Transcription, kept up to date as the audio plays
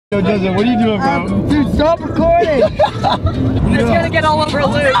Yo, Justin, what are you doing, bro? Dude, stop recording. It's gonna get all over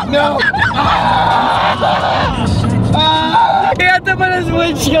Luke. No. He had to put his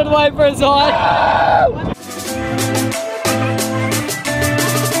windshield wipers on.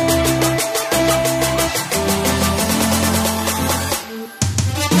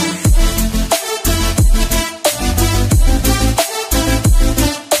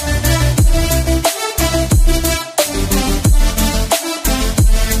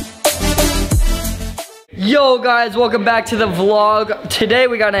 Yo guys, welcome back to the vlog. Today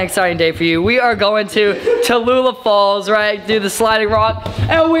we got an exciting day for you. We are going to Tallulah Falls, right? Do the sliding rock,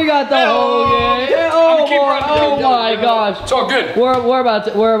 and we got the whole game. Oh my gosh, It's all good. we're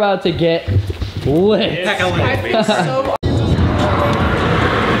about to get lit.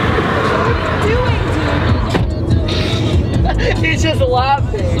 He's just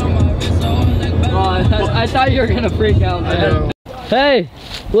laughing. I thought you were gonna freak out, man. Hey,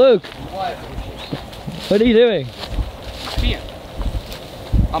 Luke. What are you doing? Peeing.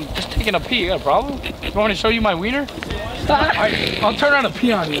 I'm just taking a pee. You got a problem? You want me to show you my wiener? I'll turn around and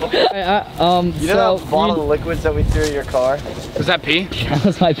pee on you. You know that bottle of liquids that we threw in your car? Was that pee? That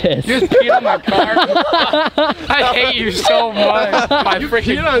was my piss. You just peed on my car? I hate you so much. My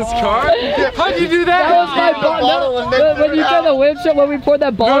freaking on his car? How'd you do that? That was my bottle. When you did the whip shot, when we poured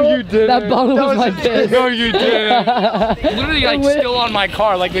that bottle, you didn't. that bottle was my piss. No, you didn't. Literally, like, still on my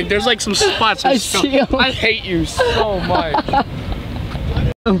car. Like there's like some spots. I see 'em. I hate you so much.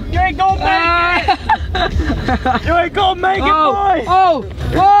 You ain't gonna make it! You ain't gonna make it, boy! Oh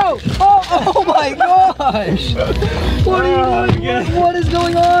my gosh! What are you doing? What is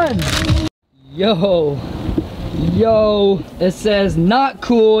going on? Yo, it says not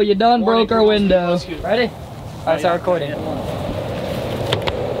cool. You done broke our window. Ready? Alright, start recording. Yo!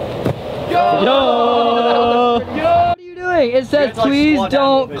 What are you doing? It says please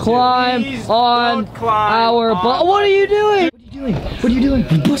don't climb on our ball. What are you doing? What are you doing?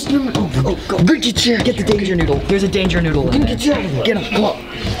 Bust him. Oh, go. Get your chair. Get the danger noodle. There's a danger noodle in there. Get you out of there. Get him. Come on.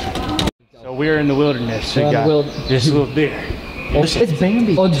 So we're in the wilderness. We We're in got the wild- this little deer. It's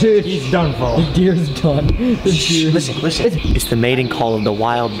Bambi. Oh, dude. He's done for. The deer's done. The deer. Listen. It's the mating call of the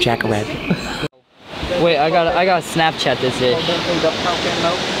wild jackrabbit. Wait, I gotta Snapchat this ish.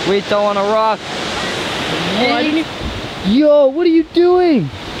 We throwing a rock. Yo, what are you doing?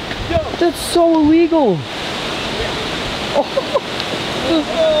 That's so illegal.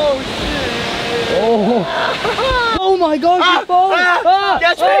 Oh my gosh, you're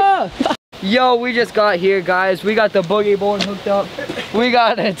falling! Yo, we just got here, guys. We got the boogie board hooked up. We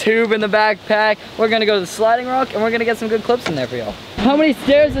got a tube in the backpack. We're gonna go to the sliding rock and we're gonna get some good clips in there for y'all. How many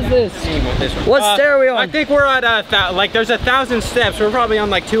stairs is this? What stair are we on? I think we're at like there's 1,000 steps. We're probably on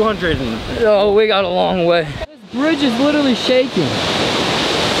like 200. Oh, we got a long way. This bridge is literally shaking.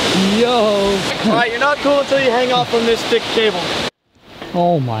 Yo. Alright, you're not cool until you hang off from this thick cable.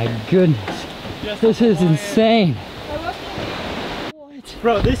 Oh my goodness. This is insane.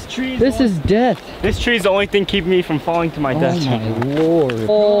 Bro, this tree This is death. This tree is the only thing keeping me from falling to my death. Oh my lord.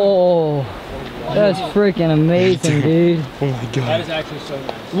 Oh, that's freaking amazing, dude. Oh my god. That is actually so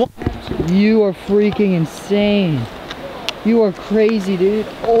nice. You are freaking insane. You are crazy, dude.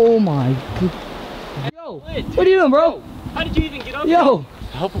 Oh my god. Yo, what are you doing, bro? How did you even get up Yo.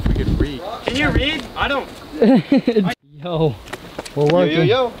 Help if we could read. Can you read? I don't. Yo, we're working.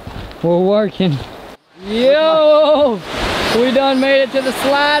 Yo. We're working. Yo, we done made it to the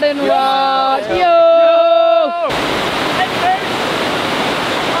sliding rock. Yo.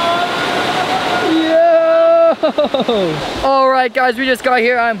 All right, guys, we just got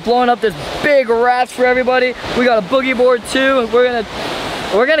here. I'm blowing up this big raft for everybody. We got a boogie board too. We're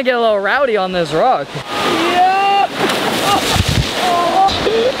gonna get a little rowdy on this rock. Yeah!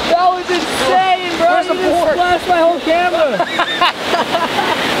 That was insane, bro. Where's the board? Splashed my whole camera.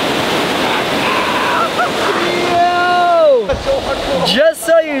 Yo! Just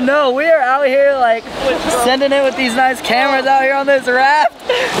so you know, we are out here like sending it with these nice cameras out here on this raft.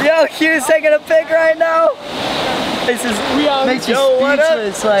 Yo, Q's taking a pic right now. This is makes you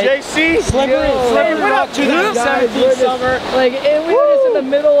speechless. Like JC, Slippery Rock 2017 summer. Like we were just in the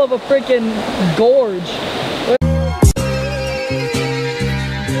middle of a freaking gorge.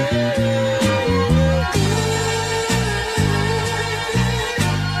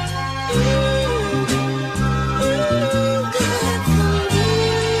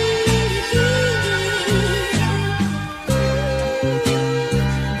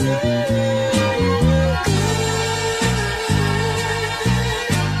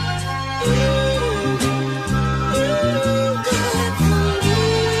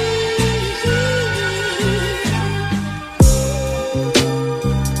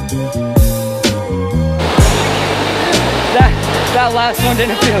 that last one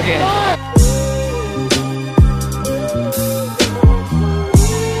didn't feel good.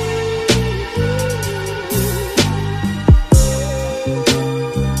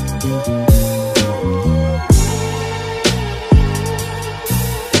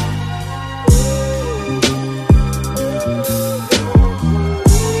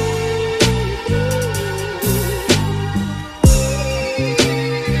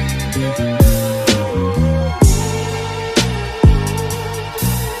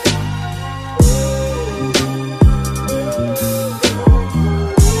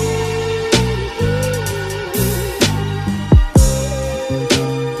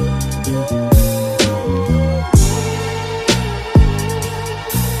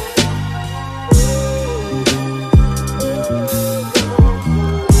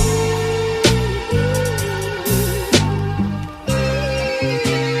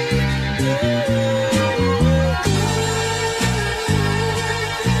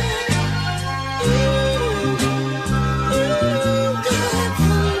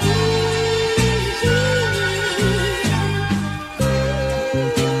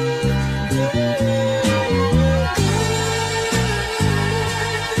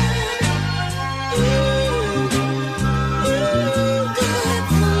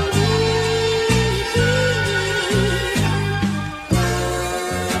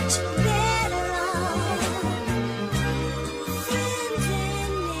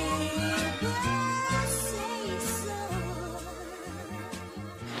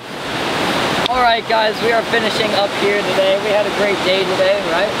 Alright guys, we are finishing up here today. We had a great day today,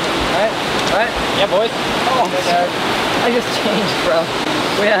 right? Yeah, boys. Oh, I just changed, bro.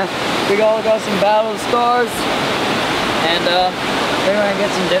 We all got some battle scars. And we're gonna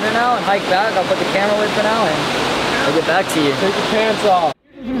get some dinner now and hike back. I'll put the camera away for now and I'll get back to you. Take your pants off.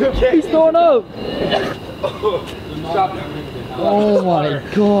 He's throwing up. Oh my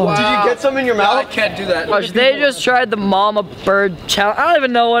god. Wow. Did you get some in your mouth? I can't do that. Gosh, they just tried the mama bird challenge. I don't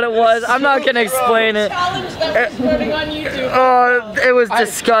even know what it was. I'm not gonna explain it. Challenge that was running on YouTube. It was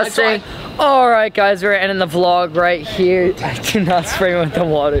disgusting. Alright guys, we're ending the vlog right here. I do not spray with the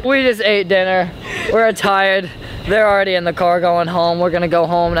water. We just ate dinner. We're tired. They're already in the car going home. We're gonna go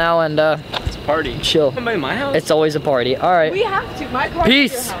home now and It's a party. chill. Somebody in my house? It's always a party. Alright. We have to. My car.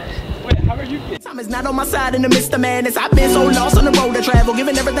 Peace. Wait, how are you? Time is not on my side in the midst of madness. I've been so lost on the road to travel,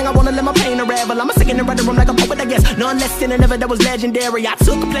 giving everything I wanna let my pain unravel. I'm a sick in the running room like a poet, I guess. None less than a never that was legendary. I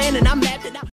took a plan and I mapped it out.